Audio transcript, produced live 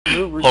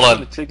we're Hold just on.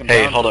 gonna take him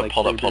Hey, down hold for, up, like,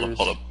 hold 3 up, hold up, beers.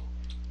 hold up.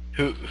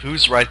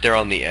 Who's right there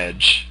on the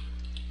edge?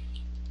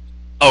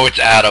 Oh, it's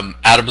Adam.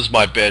 Adam's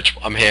my bitch.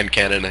 I'm hand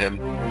cannoning him.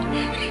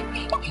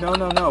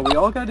 No, we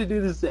all gotta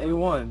do this to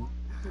A1.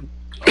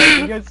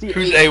 You guys see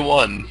Who's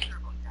A1?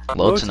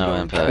 Low to no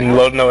impact.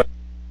 Load no.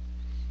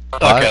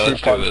 Okay,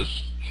 let's do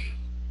this.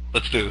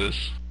 Let's do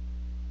this.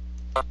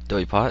 Do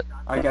we pot?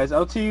 Alright guys,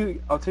 I'll tell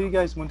you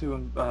guys when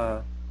to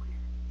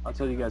I'll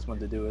tell you guys when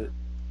to do it.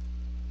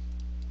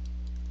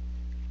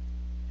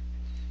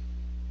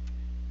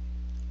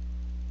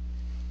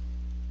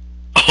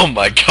 Oh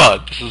my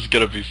god, this is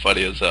gonna be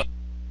funny as hell.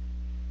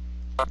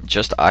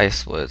 Just ice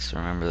splits,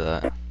 remember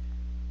that.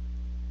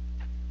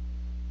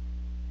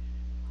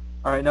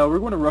 Alright, no, we're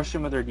gonna rush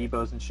him with our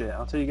debos and shit.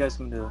 I'll tell you guys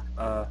when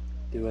to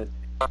do it.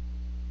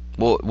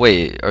 Well,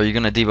 wait, are you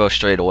gonna debo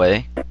straight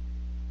away?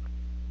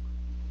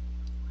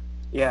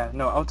 Yeah,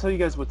 no, I'll tell you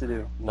guys what to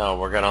do. No,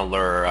 we're gonna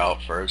lure her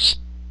out first.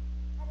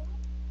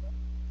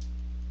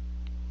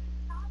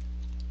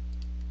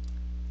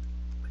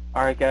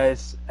 Alright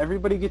guys,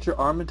 everybody get your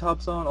armor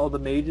tops on, all the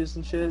mages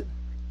and shit.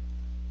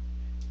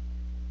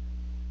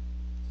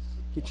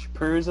 Get your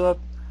purrs up.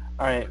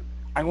 Alright,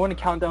 I'm going to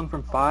count down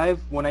from 5.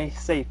 When I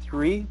say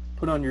 3,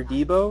 put on your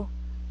debo.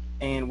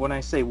 And when I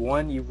say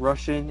 1, you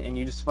rush in and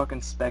you just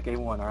fucking spec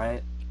A1,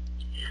 alright?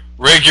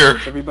 Rigger!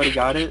 Everybody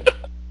got it?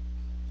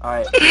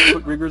 Alright,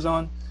 put riggers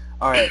on.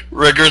 Alright.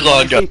 Rigger's When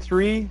I on, say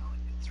go.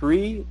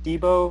 3,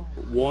 debo,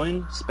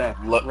 1, spec.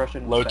 Rush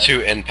in and Low spec.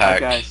 2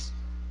 impact. Alright guys.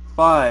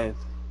 5,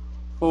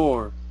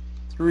 4,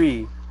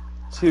 3,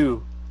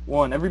 2,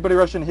 1. Everybody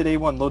rush in, hit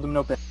A1, load them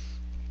no pay.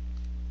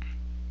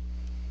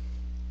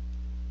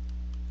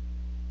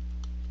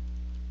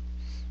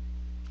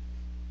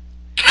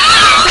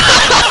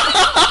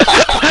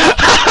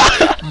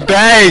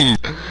 Bang!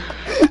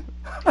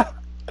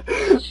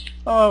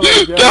 Oh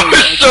my god. That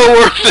was so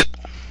worth it!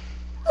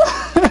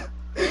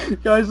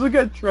 Guys, look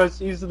at Trust.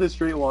 Use the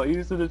straight wall.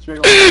 Use the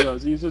straight wall.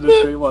 Trust. Use the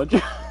straight wall.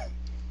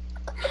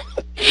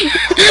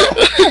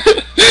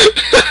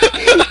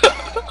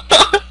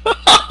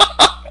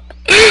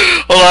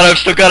 Hold on, I've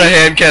still got a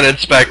hand cannon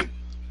spec.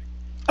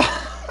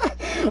 I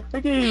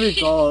can't even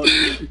call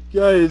it.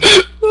 Guys.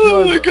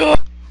 Oh my god.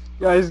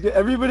 Guys,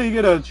 everybody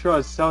get a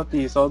Trust.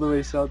 Southeast. All the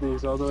way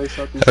southeast. All the way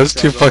southeast. That was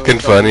too Trust, all the way fucking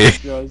funny.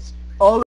 southeast, Trust. All